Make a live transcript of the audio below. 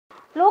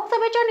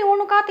लोकसभेच्या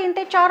निवडणुका 3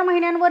 ते 4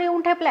 महिन्यांवर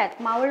येऊन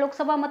ठेपल्यात। मावळ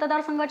लोकसभा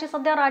मतदारसंघाची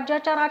सध्या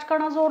राज्याच्या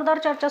राजकारणात जोरदार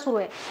चर्चा सुरू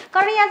आहे।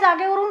 कारण या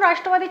जागेवरून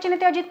राष्ट्रवादीचे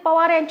नेते अजित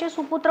पवार यांचे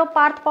सुपुत्र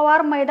पार्थ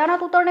पवार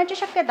मैदानात उतरण्याची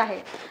शक्यता आहे।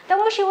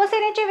 त्यामुळे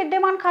शिवसेनेचे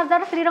विद्यमान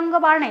खासदार श्रीरंग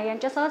बारणे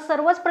यांच्यासह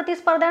सर्वच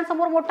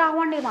प्रतिस्पर्ध्यांसमोर मोठं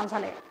आव्हान निर्माण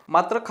झालंय।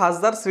 मात्र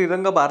खासदार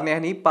श्रीरंग बारणे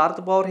यांनी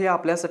पार्थ पवार हे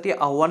आपल्यासाठी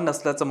आव्हान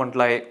नसल्याचं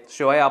म्हटलं आहे।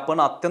 शिवाय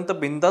आपण अत्यंत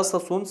बिनधास्त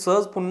असून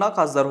सहज पुन्हा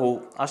खासदार होऊ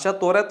अशा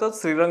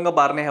तोऱ्यातच श्रीरंग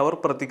बारणे यावर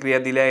प्रतिक्रिया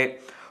दिली आहे।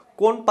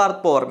 कोण पार्थ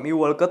पवार मी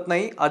ओळखत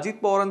नाही, अजित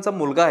पवारांचा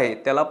मुलगा आहे,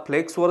 त्याला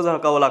फ्लेक्सवर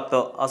झळकावं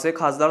लागतं असे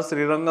खासदार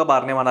श्रीरंग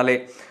बारणे म्हणाले।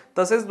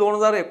 तसेच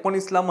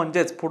 2019ला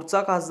म्हणजेच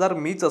पुढचा खासदार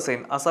मीच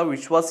असेन असा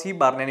विश्वासही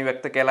बारण्यांनी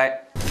व्यक्त केलाय।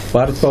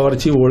 पार्थ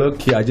पवारची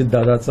ओळख ही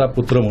अजितदादाचा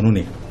पुत्र म्हणून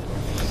आहे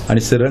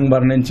आणि श्रीरंग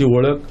बारण्यांची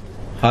ओळख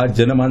हा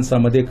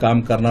जनमानसामध्ये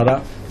काम करणारा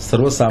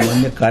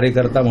सर्वसामान्य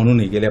कार्यकर्ता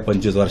म्हणूनही गेल्या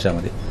 25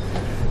 वर्षामध्ये।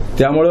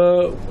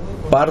 त्यामुळं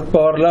पार्थ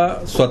पवारला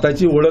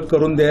स्वतःची ओळख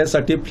करून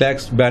द्यायसाठी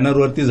फ्लॅक्स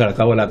बॅनरवरती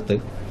झळकावं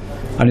लागतं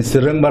आणि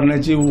श्रीरंग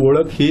बारण्याची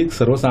ओळख ही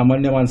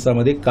सर्वसामान्य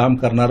माणसामध्ये काम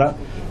करणारा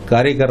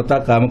कार्यकर्ता,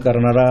 काम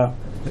करणारा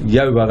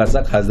या विभागाचा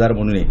खासदार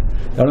म्हणून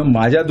आहे। त्यामुळे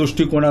माझ्या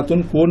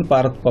दृष्टिकोनातून कोण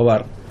पार्थ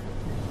पवार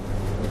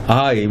हा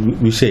आहे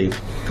विषय,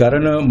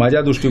 कारण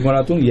माझ्या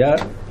दृष्टिकोनातून या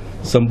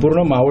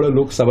संपूर्ण मावळ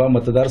लोकसभा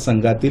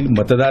मतदारसंघातील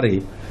मतदार आहे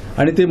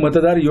आणि ते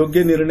मतदार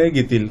योग्य निर्णय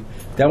घेतील।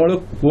 त्यामुळे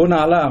कोण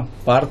आला,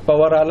 पार्थ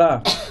पवार आला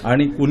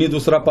आणि कुणी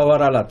दुसरा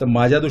पवार आला तर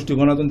माझ्या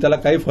दृष्टिकोनातून त्याला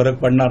काही फरक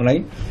पडणार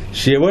नाही।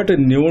 शेवट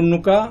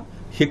निवडणुका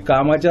हे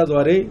कामाच्या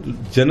द्वारे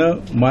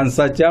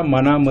जनमानसाच्या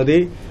मनामध्ये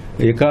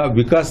एका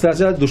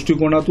विकासाच्या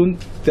दृष्टिकोनातून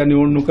त्या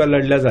निवडणुका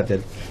लढल्या जातात।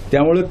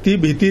 त्यामुळे ती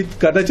भीती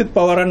कदाचित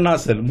पवारांना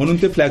असेल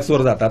म्हणून ते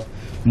फ्लॅक्सवर जातात।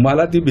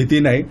 मला ती भीती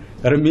नाही,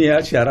 कारण मी या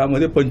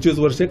शहरामध्ये 25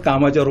 वर्षे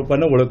कामाच्या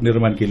रूपाने ओळख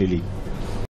निर्माण केलेली।